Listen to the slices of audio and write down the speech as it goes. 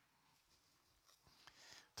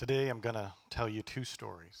Today I'm going to tell you two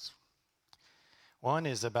stories. One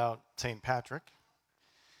is about St. Patrick,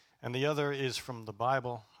 and the other is from the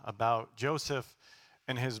Bible about Joseph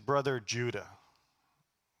and his brother Judah.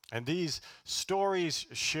 And these stories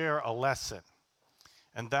share a lesson,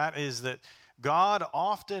 and that is that God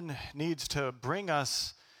often needs to bring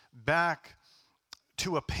us back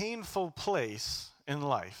to a painful place in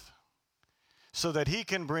life so that he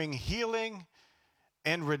can bring healing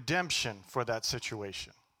and redemption for that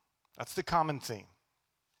situation. That's the common theme.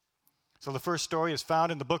 So the first story is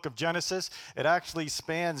found in the book of Genesis. It actually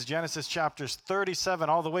spans Genesis chapters 37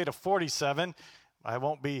 all the way to 47. I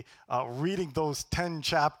won't be reading those 10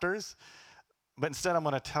 chapters, but instead I'm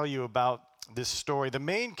going to tell you about this story. The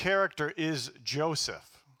main character is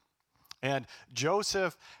Joseph. And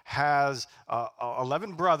Joseph has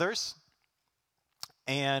 11 brothers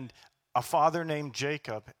and a father named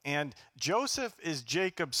Jacob. And Joseph is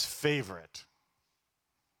Jacob's favorite.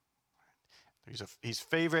 He's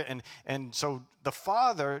favorite, and so the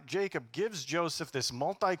father, Jacob, gives Joseph this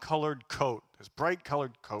multicolored coat, this bright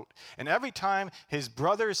colored coat. And every time his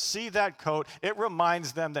brothers see that coat, it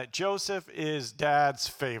reminds them that Joseph is dad's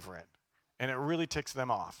favorite. And it really ticks them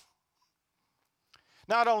off.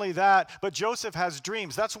 Not only that, but Joseph has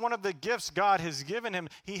dreams. That's one of the gifts God has given him.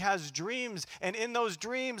 He has dreams, and in those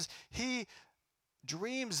dreams, he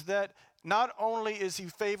dreams that not only is he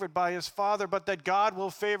favored by his father, but that God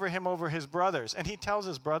will favor him over his brothers. And he tells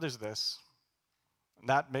his brothers this. And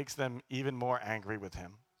that makes them even more angry with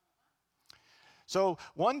him. So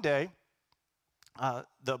one day,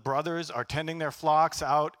 the brothers are tending their flocks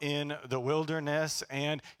out in the wilderness,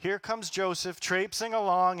 and here comes Joseph traipsing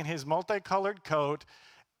along in his multicolored coat,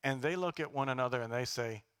 and they look at one another and they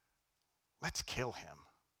say, "Let's kill him."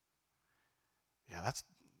 Yeah,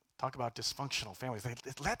 talk about dysfunctional families.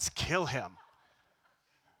 Let's kill him.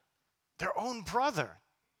 Their own brother.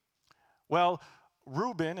 Well,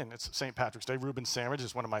 Reuben, and it's St. Patrick's Day, Reuben sandwich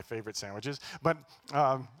is one of my favorite sandwiches, but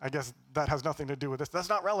I guess that has nothing to do with this. That's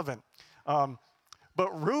not relevant.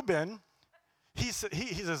 But Reuben, he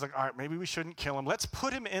says, like, all right, maybe we shouldn't kill him. Let's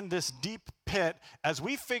put him in this deep pit as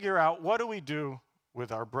we figure out what do we do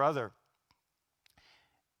with our brother.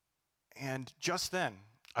 And just then,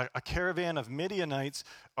 a caravan of Midianites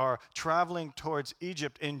are traveling towards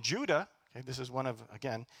Egypt. And Judah, okay, this is one of,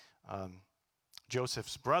 again,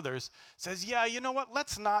 Joseph's brothers, says, yeah, you know what?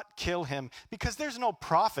 Let's not kill him because there's no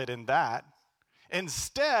profit in that.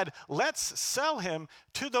 Instead, let's sell him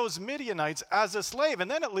to those Midianites as a slave, and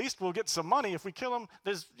then at least we'll get some money. If we kill him,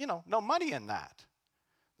 there's, no money in that.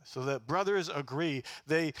 So the brothers agree.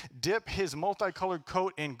 They dip his multicolored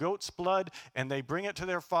coat in goat's blood, and they bring it to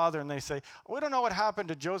their father, and they say, we don't know what happened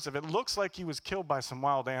to Joseph. It looks like he was killed by some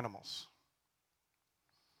wild animals.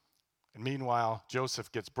 And meanwhile,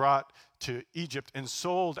 Joseph gets brought to Egypt and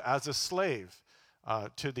sold as a slave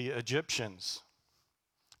to the Egyptians.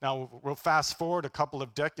 Now, we'll fast forward a couple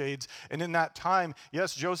of decades, and in that time,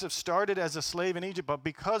 yes, Joseph started as a slave in Egypt, but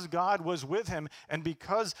because God was with him and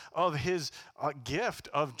because of his gift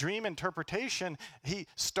of dream interpretation, he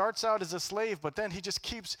starts out as a slave, but then he just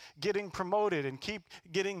keeps getting promoted and keep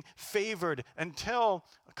getting favored until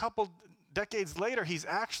a couple decades later, he's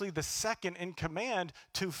actually the second in command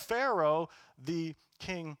to Pharaoh, the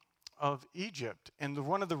king of Egypt. And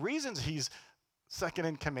one of the reasons he's second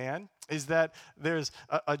in command is that there's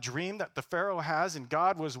a dream that the Pharaoh has, and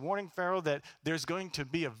God was warning Pharaoh that there's going to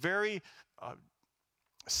be a very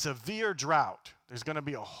severe drought. There's going to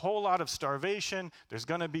be a whole lot of starvation. There's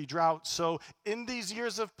going to be drought. So in these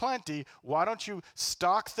years of plenty, why don't you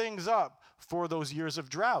stock things up for those years of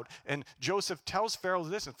drought? And Joseph tells Pharaoh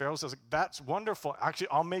this, and Pharaoh says, that's wonderful. Actually,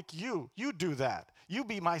 I'll make you do that. You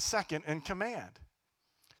be my second in command.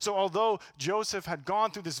 So although Joseph had gone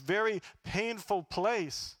through this very painful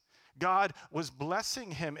place, God was blessing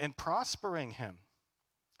him and prospering him.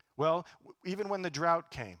 Well, even when the drought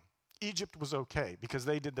came, Egypt was okay because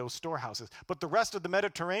they did those storehouses. But the rest of the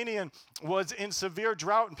Mediterranean was in severe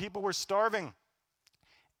drought and people were starving.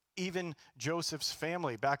 Even Joseph's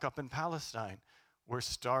family back up in Palestine were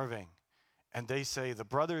starving. And the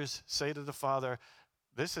brothers say to the father,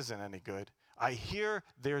 this isn't any good. I hear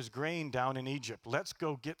there's grain down in Egypt. Let's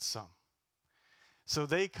go get some. So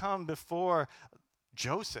they come before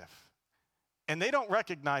Joseph. And they don't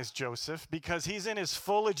recognize Joseph because he's in his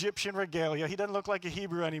full Egyptian regalia. He doesn't look like a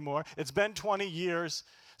Hebrew anymore. It's been 20 years.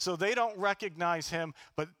 So they don't recognize him,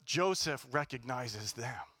 but Joseph recognizes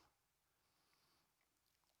them.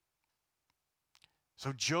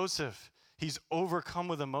 So Joseph, he's overcome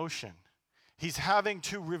with emotion. He's having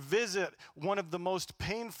to revisit one of the most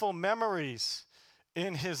painful memories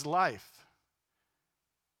in his life.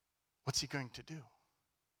 What's he going to do?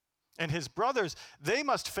 And his brothers, they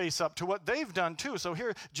must face up to what they've done too. So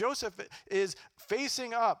here, Joseph is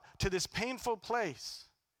facing up to this painful place.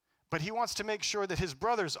 But he wants to make sure that his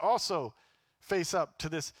brothers also face up to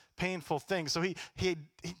this painful thing. So he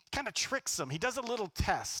kind of tricks them. He does a little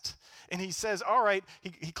test. And he says, all right,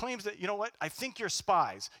 he claims that, you know what, I think you're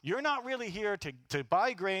spies. You're not really here to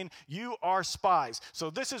buy grain. You are spies. So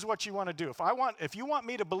this is what you want to do. If you want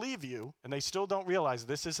me to believe you, and they still don't realize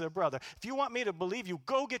this is their brother, if you want me to believe you,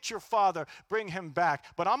 go get your father, bring him back.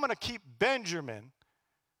 But I'm going to keep Benjamin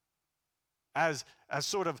as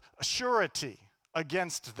sort of a surety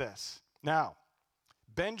against this. Now,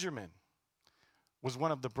 Benjamin was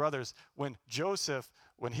one of the brothers. When Joseph,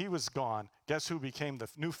 when he was gone, guess who became the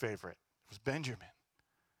new favorite? It was Benjamin.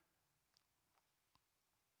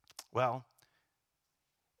 Well,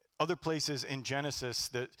 other places in Genesis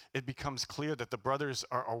that it becomes clear that the brothers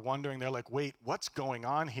are wondering, they're like, wait, what's going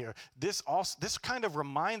on here? This kind of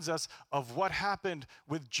reminds us of what happened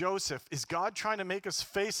with Joseph. Is God trying to make us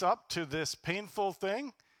face up to this painful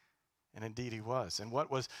thing? And indeed he was.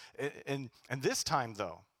 And this time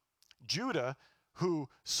though, Judah, who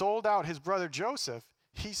sold out his brother Joseph,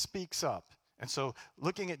 he speaks up. And so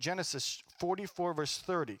looking at Genesis 44 verse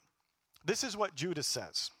 30, this is what Judah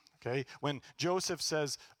says. Okay, when Joseph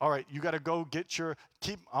says, all right, you got to go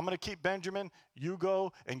I'm going to keep Benjamin. You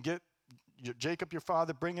go and get Jacob, your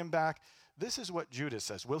father, bring him back. This is what Judah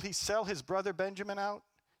says. Will he sell his brother Benjamin out?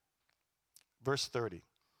 Verse 30.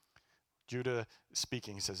 Judah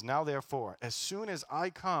speaking, he says, now therefore, as soon as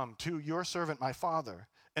I come to your servant my father,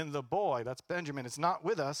 and the boy, that's Benjamin, is not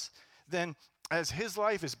with us, then as his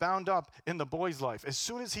life is bound up in the boy's life, as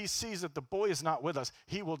soon as he sees that the boy is not with us,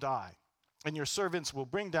 he will die. And your servants will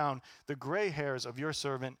bring down the gray hairs of your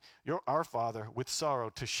servant, our father, with sorrow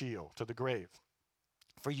to Sheol, to the grave.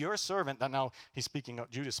 For your servant, and now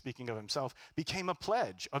Judah speaking of himself, became a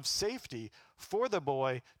pledge of safety for the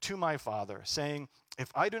boy to my father, saying,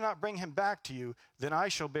 if I do not bring him back to you, then I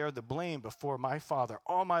shall bear the blame before my father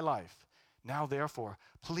all my life. Now therefore,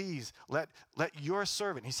 please let your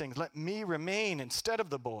servant, he's saying, let me remain instead of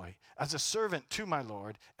the boy as a servant to my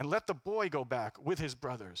Lord, and let the boy go back with his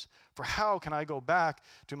brothers. For how can I go back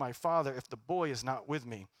to my father if the boy is not with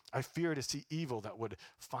me? I fear to see evil that would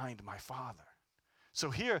find my father. So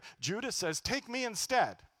here, Judah says, take me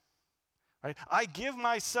instead. Right? I give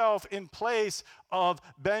myself in place of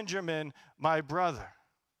Benjamin, my brother.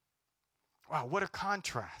 Wow, what a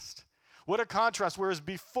contrast. What a contrast. Whereas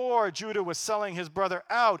before Judah was selling his brother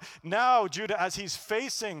out, now Judah, as he's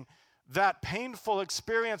facing that painful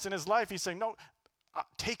experience in his life, he's saying, no,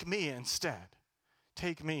 take me instead.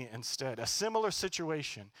 Take me instead. A similar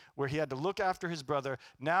situation where he had to look after his brother,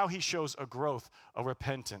 now he shows a growth, a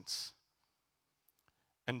repentance.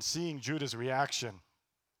 And seeing Judah's reaction,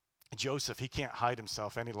 Joseph, he can't hide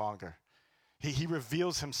himself any longer. He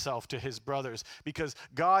reveals himself to his brothers because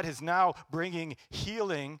God is now bringing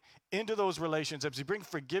healing into those relationships. He brings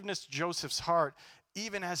forgiveness to Joseph's heart,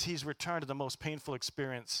 even as he's returned to the most painful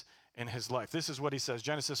experience in his life. This is what he says,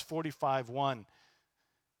 Genesis 45:1.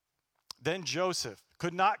 Then Joseph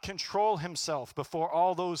could not control himself before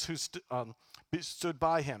all those who stood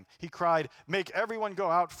by him. He cried, make everyone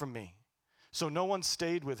go out from me. So no one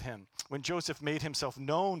stayed with him when Joseph made himself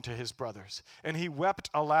known to his brothers. And he wept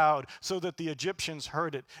aloud so that the Egyptians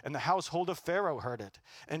heard it, and the household of Pharaoh heard it.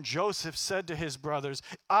 And Joseph said to his brothers,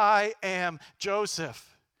 I am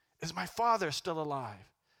Joseph. Is my father still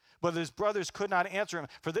alive? But his brothers could not answer him,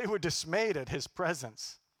 for they were dismayed at his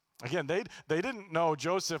presence. Again, they didn't know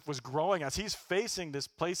Joseph was growing as he's facing this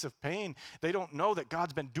place of pain. They don't know that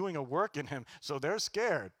God's been doing a work in him, so they're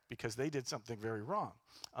scared because they did something very wrong.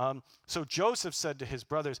 So Joseph said to his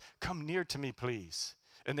brothers, come near to me, please.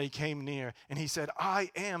 And they came near, and he said,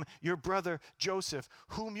 I am your brother Joseph,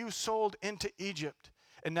 whom you sold into Egypt.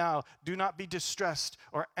 And now do not be distressed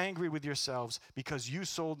or angry with yourselves because you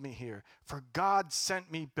sold me here. For God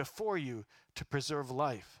sent me before you to preserve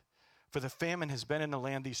life. For the famine has been in the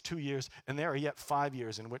land these 2 years, and there are yet 5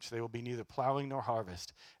 years in which there will be neither plowing nor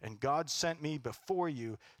harvest. And God sent me before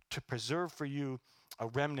you to preserve for you a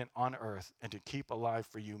remnant on earth and to keep alive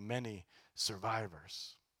for you many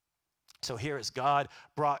survivors. So here as God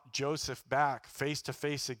brought Joseph back face to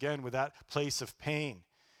face again with that place of pain,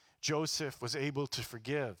 Joseph was able to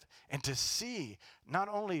forgive and to see, not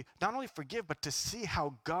only forgive, but to see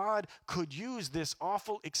how God could use this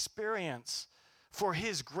awful experience for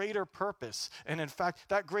his greater purpose. And in fact,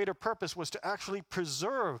 that greater purpose was to actually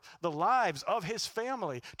preserve the lives of his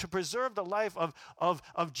family, to preserve the life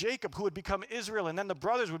of Jacob, who would become Israel, and then the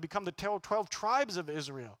brothers would become the 12 tribes of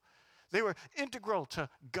Israel. They were integral to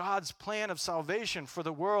God's plan of salvation for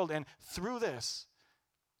the world, and through this,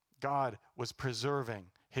 God was preserving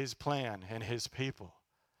his plan and his people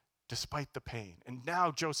despite the pain. And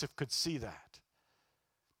now Joseph could see that.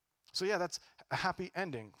 So yeah, that's a happy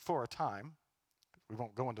ending for a time. We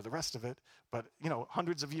won't go into the rest of it, but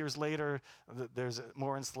hundreds of years later, there's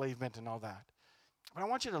more enslavement and all that. But I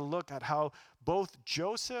want you to look at how both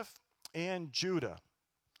Joseph and Judah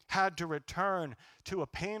had to return to a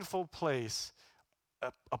painful place,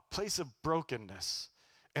 a place of brokenness.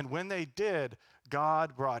 And when they did,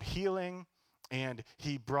 God brought healing and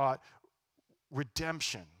he brought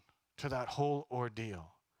redemption to that whole ordeal.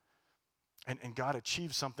 And God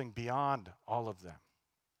achieved something beyond all of them.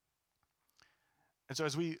 And so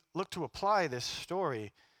as we look to apply this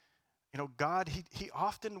story, God, he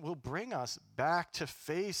often will bring us back to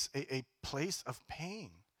face a place of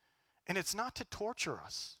pain. And it's not to torture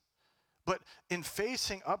us, but in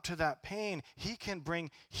facing up to that pain, he can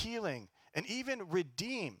bring healing and even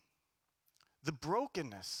redeem the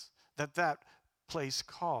brokenness that place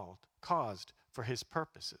caused for his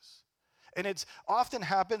purposes. And it often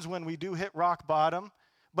happens when we do hit rock bottom,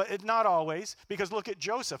 but it's not always, because look at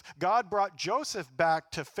Joseph. God brought Joseph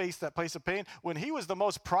back to face that place of pain when he was the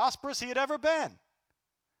most prosperous he had ever been.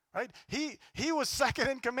 Right? He was second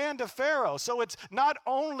in command to Pharaoh. So it's not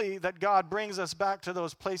only that God brings us back to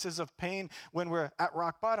those places of pain when we're at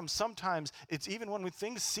rock bottom. Sometimes it's even when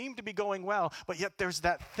things seem to be going well, but yet there's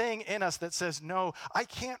that thing in us that says, no, I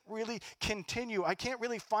can't really continue. I can't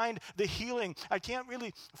really find the healing. I can't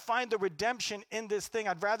really find the redemption in this thing.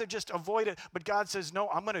 I'd rather just avoid it. But God says, no,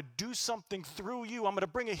 I'm going to do something through you. I'm going to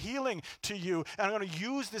bring a healing to you. And I'm going to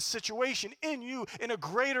use this situation in you in a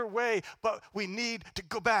greater way. But we need to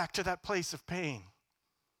go back to that place of pain.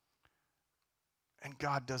 And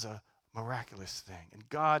God does a miraculous thing. And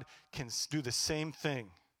God can do the same thing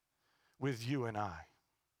with you and I.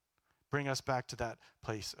 Bring us back to that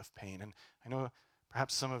place of pain. And I know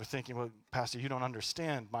perhaps some of you are thinking, well, Pastor, you don't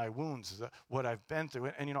understand my wounds, what I've been through.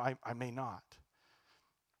 And I may not.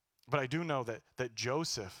 But I do know that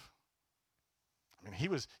Joseph, he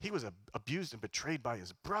was abused and betrayed by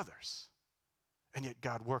his brothers. And yet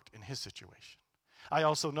God worked in his situation. I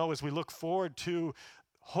also know as we look forward to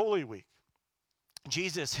Holy Week,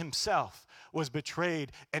 Jesus himself was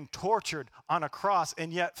betrayed and tortured on a cross,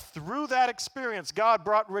 and yet through that experience, God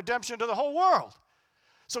brought redemption to the whole world.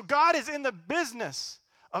 So God is in the business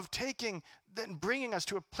of taking and bringing us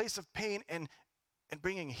to a place of pain and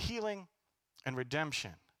bringing healing and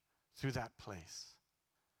redemption through that place.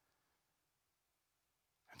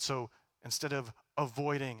 And so instead of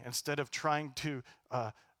avoiding, instead of trying to,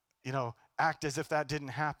 act as if that didn't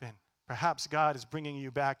happen, perhaps God is bringing you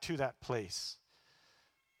back to that place.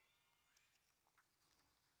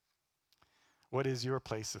 What is your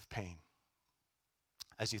place of pain?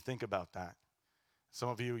 As you think about that, some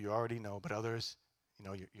of you already know, but others,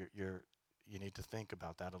 you need to think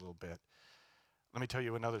about that a little bit. Let me tell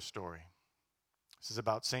you another story. This is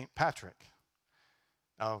about St. Patrick.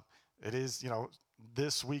 Now, it is,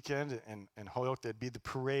 this weekend in Holyoke, there'd be the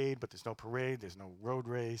parade, but there's no parade, there's no road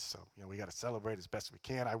race, so, we got to celebrate as best we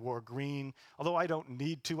can. I wore green, although I don't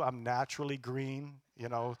need to. I'm naturally green,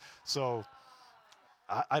 so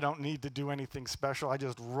I don't need to do anything special. I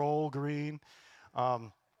just roll green.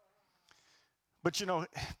 But,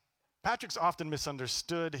 Patrick's often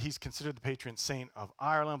misunderstood. He's considered the patron saint of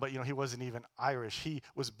Ireland, but, he wasn't even Irish. He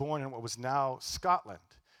was born in what was now Scotland.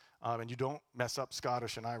 And you don't mess up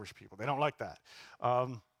Scottish and Irish people. They don't like that.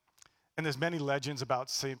 And there's many legends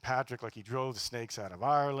about St. Patrick, like he drove the snakes out of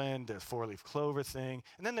Ireland, the four-leaf clover thing.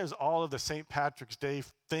 And then there's all of the St. Patrick's Day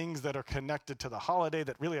things that are connected to the holiday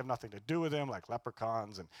that really have nothing to do with him, like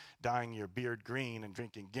leprechauns and dyeing your beard green and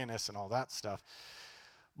drinking Guinness and all that stuff.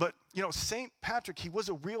 But, St. Patrick, he was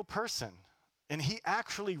a real person. And he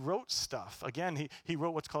actually wrote stuff. Again, he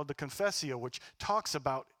wrote what's called the Confessio, which talks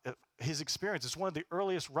about his experience. It's one of the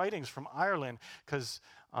earliest writings from Ireland,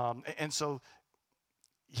 and so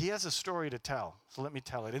he has a story to tell. So let me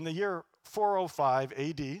tell it. In the year 405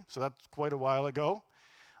 AD, so that's quite a while ago,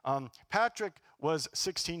 Patrick was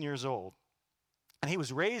 16 years old. And he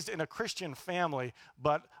was raised in a Christian family,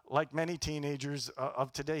 but like many teenagers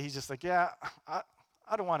of today, he's just like, I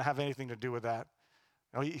don't want to have anything to do with that.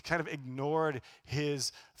 He kind of ignored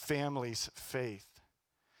his family's faith.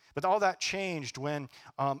 But all that changed when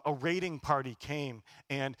a raiding party came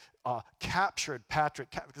and captured Patrick.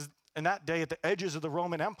 Because in that day, at the edges of the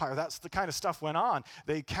Roman Empire, that's the kind of stuff went on.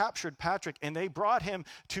 They captured Patrick and they brought him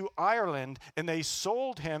to Ireland and they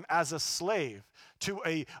sold him as a slave to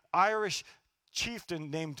an Irish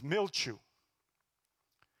chieftain named Milchu.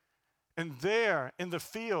 And there in the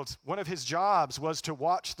fields, one of his jobs was to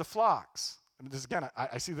watch the flocks. I mean, this again,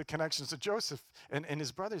 I see the connections to Joseph and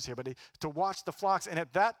his brothers here, but to watch the flocks. And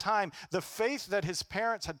at that time, the faith that his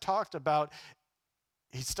parents had talked about,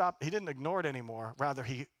 he didn't ignore it anymore. Rather,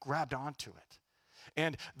 he grabbed onto it.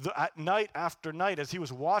 And at night after night, as he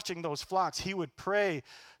was watching those flocks, he would pray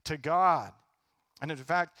to God. And in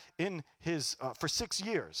fact, for 6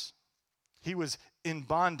 years, he was in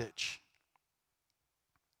bondage.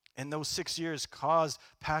 And those 6 years caused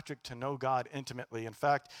Patrick to know God intimately. In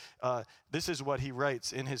fact, this is what he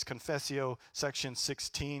writes in his Confessio, section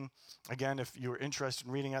 16. Again, if you're interested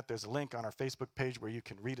in reading it, there's a link on our Facebook page where you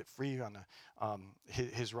can read it free on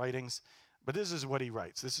his writings. But this is what he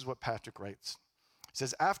writes. This is what Patrick writes. He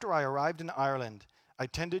says, "After I arrived in Ireland, I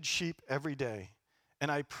tended sheep every day,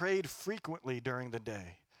 and I prayed frequently during the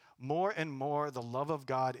day. More and more the love of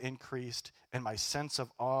God increased, and my sense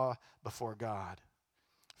of awe before God.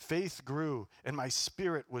 Faith grew, and my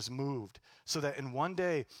spirit was moved, so that in one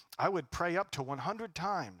day I would pray up to 100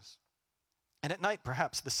 times, and at night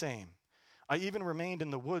perhaps the same. I even remained in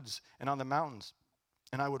the woods and on the mountains,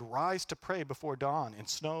 and I would rise to pray before dawn in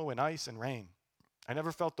snow and ice and rain. I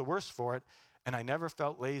never felt the worse for it, and I never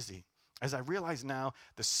felt lazy. As I realize now,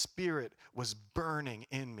 the Spirit was burning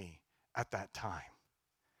in me at that time."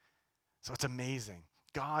 So it's amazing.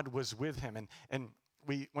 God was with him, and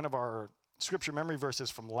one of our scripture memory verses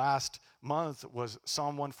from last month was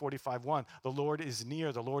Psalm 145:1. The Lord is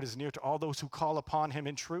near to all those who call upon him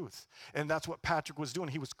in truth. And that's what Patrick was doing.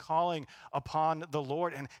 He was calling upon the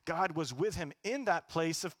Lord, and God was with him in that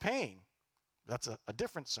place of pain. That's a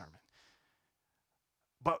different sermon.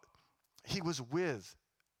 But he was with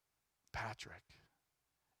Patrick.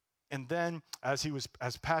 And then as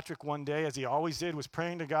Patrick one day, as he always did, was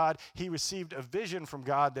praying to God, he received a vision from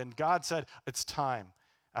God. Then God said, "It's time.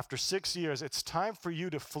 After 6 years, it's time for you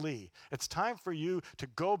to flee. It's time for you to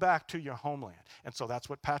go back to your homeland." And so that's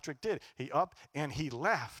what Patrick did. He up and he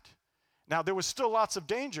left. Now, there was still lots of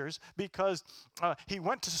dangers because he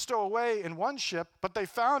went to stow away in one ship, but they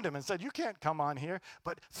found him and said, "You can't come on here."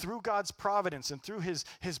 But through God's providence and through his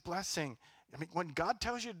blessing, I mean, when God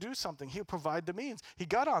tells you to do something, he'll provide the means. He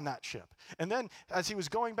got on that ship. And then as he was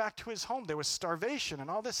going back to his home, there was starvation and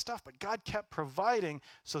all this stuff, but God kept providing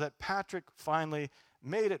so that Patrick finally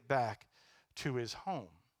made it back to his home.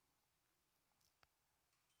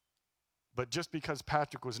 But just because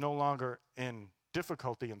Patrick was no longer in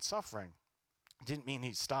difficulty and suffering didn't mean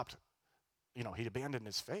he stopped, he'd abandoned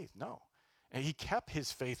his faith. No. And he kept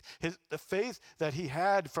his faith. The faith that he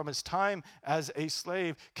had from his time as a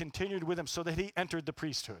slave continued with him so that he entered the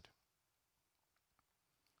priesthood.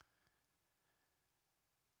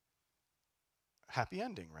 Happy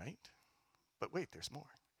ending, right? But wait, there's more.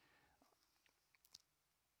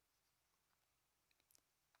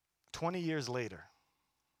 20 years later,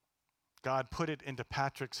 God put it into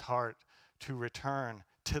Patrick's heart to return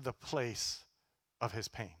to the place of his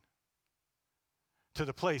pain, to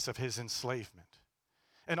the place of his enslavement.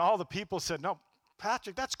 And all the people said, "No,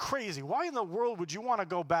 Patrick, that's crazy. Why in the world would you want to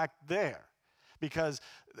go back there?"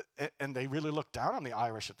 And they really looked down on the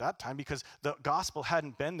Irish at that time because the gospel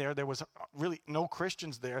hadn't been there. There was really no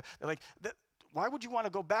Christians there. They're like, "Why would you want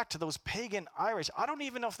to go back to those pagan Irish? I don't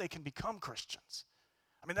even know if they can become Christians."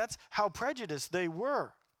 I mean, that's how prejudiced they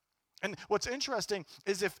were. And what's interesting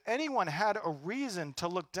is if anyone had a reason to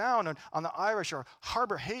look down on the Irish or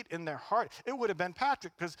harbor hate in their heart, it would have been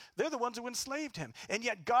Patrick, because they're the ones who enslaved him. And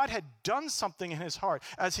yet God had done something in his heart.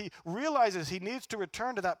 As he realizes he needs to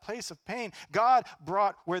return to that place of pain, God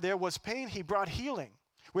brought, where there was pain, he brought healing.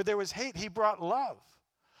 Where there was hate, he brought love.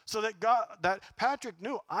 So that Patrick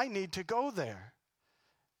knew, I need to go there.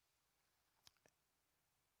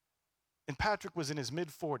 And Patrick was in his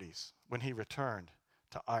mid-40s when he returned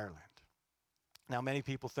to Ireland. Now, many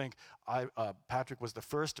people think Patrick was the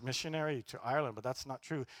first missionary to Ireland, but that's not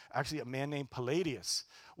true. Actually, a man named Palladius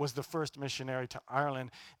was the first missionary to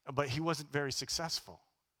Ireland, but he wasn't very successful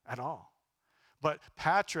at all. But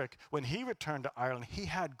Patrick, when he returned to Ireland, he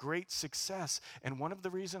had great success. And one of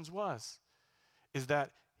the reasons is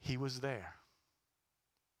that he was there.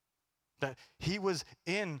 That he was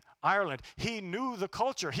in Ireland. He knew the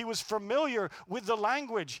culture. He was familiar with the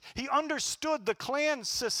language. He understood the clan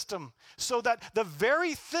system, so that the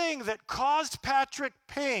very thing that caused Patrick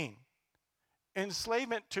pain,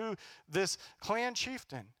 enslavement to this clan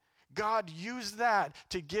chieftain, God used that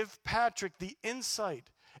to give Patrick the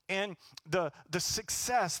insight and the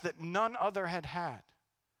success that none other had had.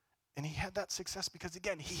 And he had that success because,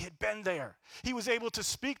 again, he had been there. He was able to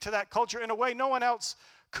speak to that culture in a way no one else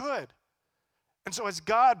could. And so as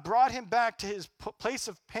God brought him back to his place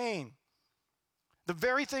of pain, the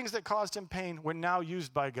very things that caused him pain were now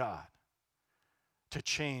used by God to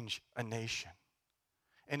change a nation.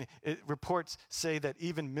 And reports say that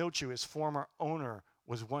even Milchu, his former owner,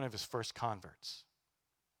 was one of his first converts.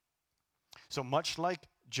 So much like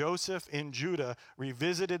Joseph and Judah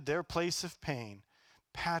revisited their place of pain,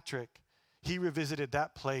 Patrick, he revisited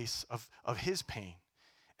that place of his pain.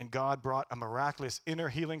 And God brought a miraculous inner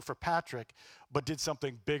healing for Patrick, but did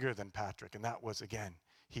something bigger than Patrick. And that was, again,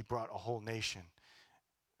 he brought a whole nation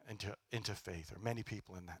into faith, or many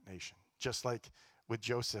people in that nation. Just like with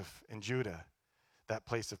Joseph and Judah, that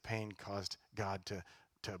place of pain caused God to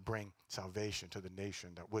bring salvation to the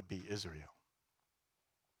nation that would be Israel.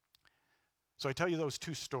 So I tell you those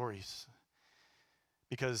two stories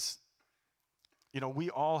because, we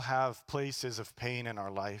all have places of pain in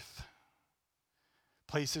our life,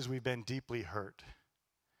 places we've been deeply hurt.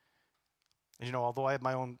 And, although I have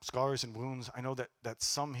my own scars and wounds, I know that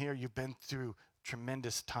some here, you've been through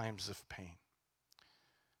tremendous times of pain.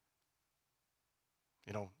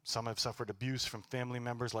 Some have suffered abuse from family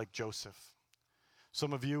members like Joseph.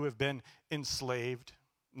 Some of you have been enslaved,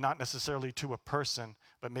 not necessarily to a person,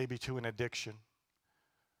 but maybe to an addiction.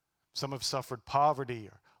 Some have suffered poverty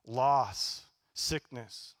or loss,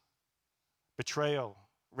 sickness, betrayal,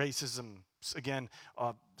 racism, again,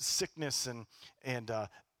 sickness and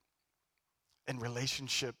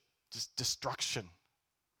relationship destruction.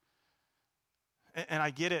 And I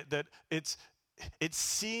get it that it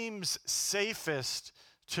seems safest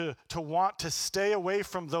to want to stay away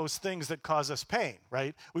from those things that cause us pain,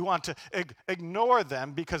 right? We want to ignore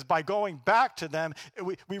them because by going back to them,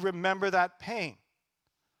 we remember that pain.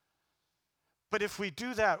 But if we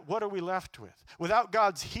do that, what are we left with? Without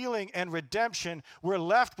God's healing and redemption, we're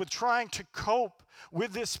left with trying to cope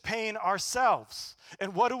with this pain ourselves.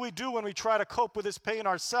 And what do we do when we try to cope with this pain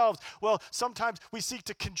ourselves? Well, sometimes we seek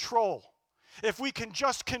to control. If we can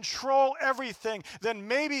just control everything, then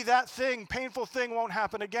maybe that painful thing won't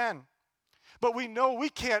happen again. But we know we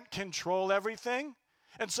can't control everything.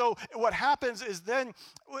 And so what happens is then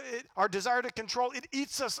our desire to control, it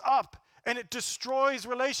eats us up. And it destroys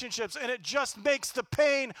relationships, and it just makes the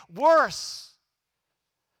pain worse.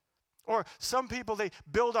 Or some people, they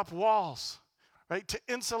build up walls, right, to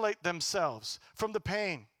insulate themselves from the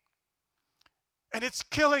pain. And it's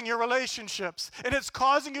killing your relationships, and it's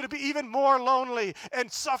causing you to be even more lonely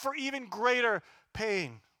and suffer even greater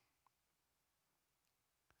pain.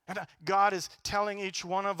 And God is telling each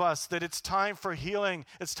one of us that it's time for healing,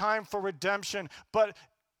 it's time for redemption, but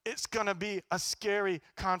it's going to be a scary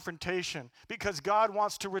confrontation because God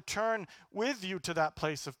wants to return with you to that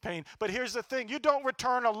place of pain. But here's the thing, you don't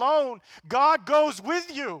return alone. God goes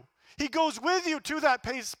with you. He goes with you to that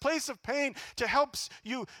place of pain to help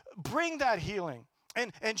you bring that healing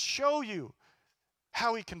and show you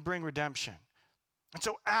how he can bring redemption. And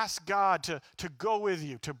so ask God to go with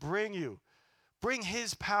you, to bring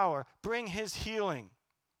his power, bring his healing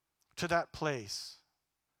to that place.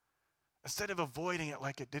 Instead of avoiding it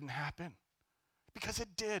like it didn't happen. Because it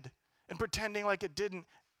did. And pretending like it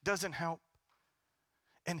doesn't help.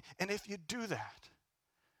 And if you do that,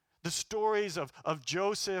 the stories of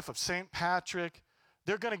Joseph, of St. Patrick,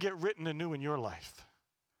 they're going to get written anew in your life.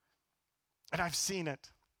 And I've seen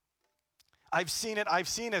it. I've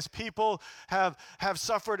seen as people have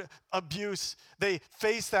suffered abuse, they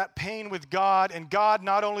face that pain with God, and God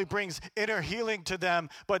not only brings inner healing to them,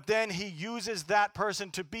 but then he uses that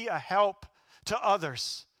person to be a help to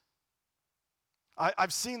others.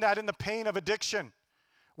 I've seen that in the pain of addiction,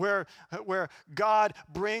 where God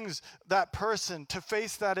brings that person to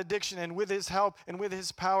face that addiction, and with his help and with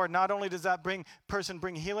his power, not only does that person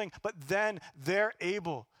bring healing, but then they're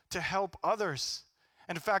able to help others.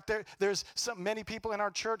 And in fact, there's many people in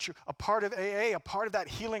our church who, a part of AA, a part of that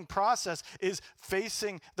healing process is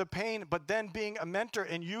facing the pain, but then being a mentor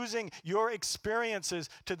and using your experiences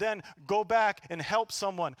to then go back and help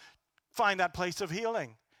someone find that place of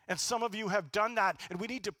healing. And some of you have done that, and we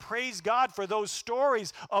need to praise God for those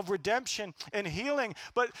stories of redemption and healing.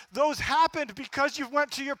 But those happened because you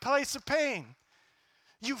went to your place of pain.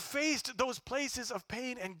 You faced those places of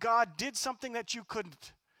pain, and God did something that you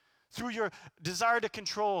couldn't. Through your desire to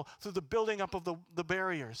control, through the building up of the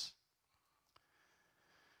barriers.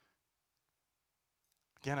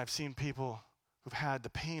 Again, I've seen people who've had the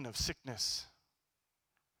pain of sickness.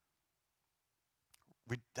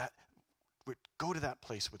 Go to that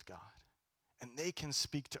place with God. And they can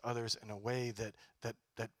speak to others in a way that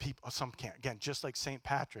people, some can't. Again, just like St.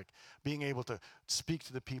 Patrick, being able to speak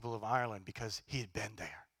to the people of Ireland because he had been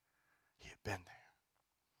there. He had been there.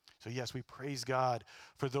 So yes, we praise God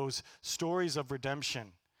for those stories of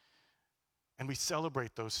redemption, and we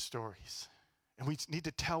celebrate those stories, and we need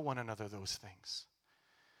to tell one another those things.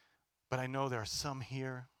 But I know there are some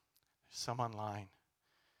here, some online.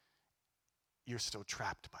 You're still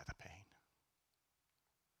trapped by the pain.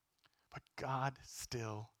 But God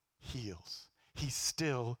still heals. He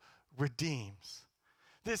still redeems.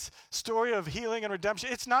 This story of healing and redemption,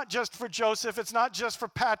 it's not just for Joseph, it's not just for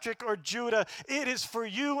Patrick or Judah. It is for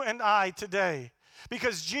you and I today,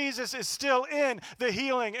 because Jesus is still in the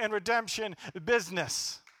healing and redemption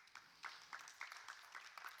business.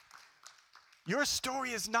 Your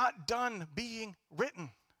story is not done being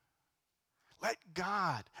written. Let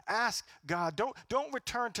God, ask God. Don't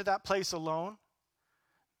return to that place alone.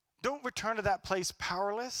 Don't return to that place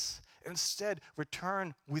powerless. Instead,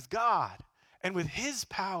 return with God and with His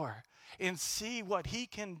power and see what He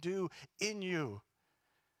can do in you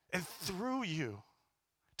and through you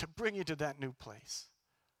to bring you to that new place.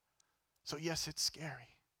 So yes, it's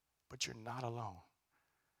scary, but you're not alone.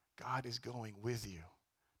 God is going with you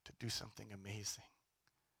to do something amazing.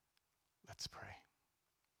 Let's pray.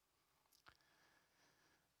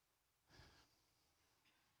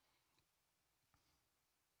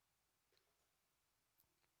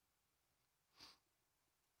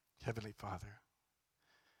 Heavenly Father,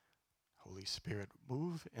 Holy Spirit,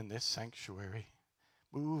 move in this sanctuary.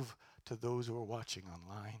 Move to those who are watching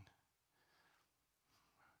online.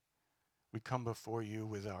 We come before you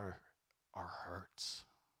with our hurts,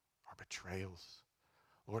 our betrayals.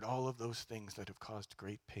 Lord, all of those things that have caused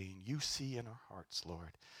great pain, you see in our hearts,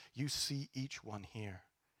 Lord. You see each one here.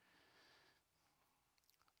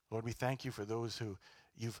 Lord, we thank you for those who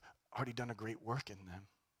you've already done a great work in them.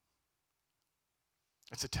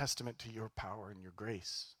 It's a testament to your power and your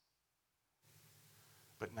grace.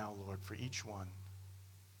 But now, Lord, for each one,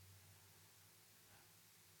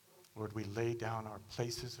 Lord, we lay down our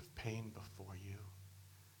places of pain before you.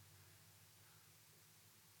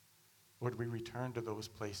 Lord, we return to those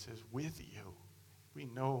places with you. We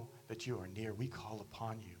know that you are near. We call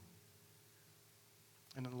upon you.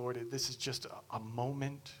 And then, Lord, this is just a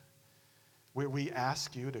moment where we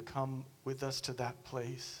ask you to come with us to that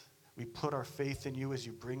place. We put our faith in you as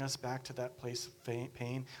you bring us back to that place of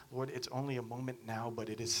pain. Lord, it's only a moment now, but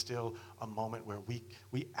it is still a moment where we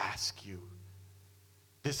ask you.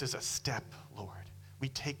 This is a step, Lord. We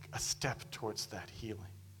take a step towards that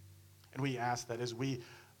healing. And we ask that as we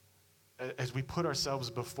put ourselves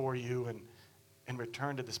before you and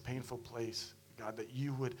return to this painful place, God, that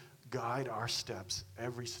you would guide our steps,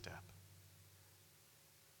 every step.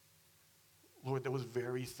 Lord, those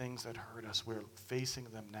very things that hurt us, we're facing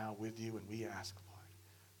them now with you, and we ask, Lord,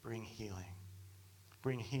 bring healing.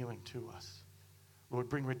 Bring healing to us. Lord,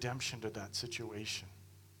 bring redemption to that situation.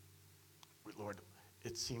 Lord,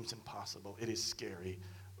 it seems impossible. It is scary,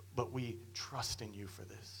 but we trust in you for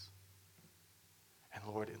this. And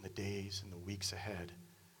Lord, in the days and the weeks ahead,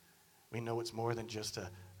 we know it's more than just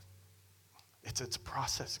it's a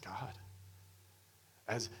process, God.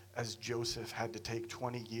 As Joseph had to take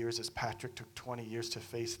 20 years, as Patrick took 20 years to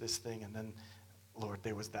face this thing, and then, Lord,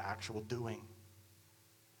 there was the actual doing.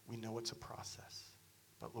 We know it's a process,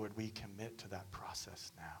 but Lord, we commit to that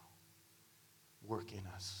process now. Work in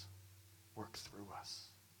us. Work through us.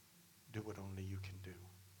 Do what only you can do.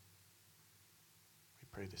 We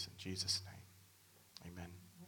pray this in Jesus' name. Amen.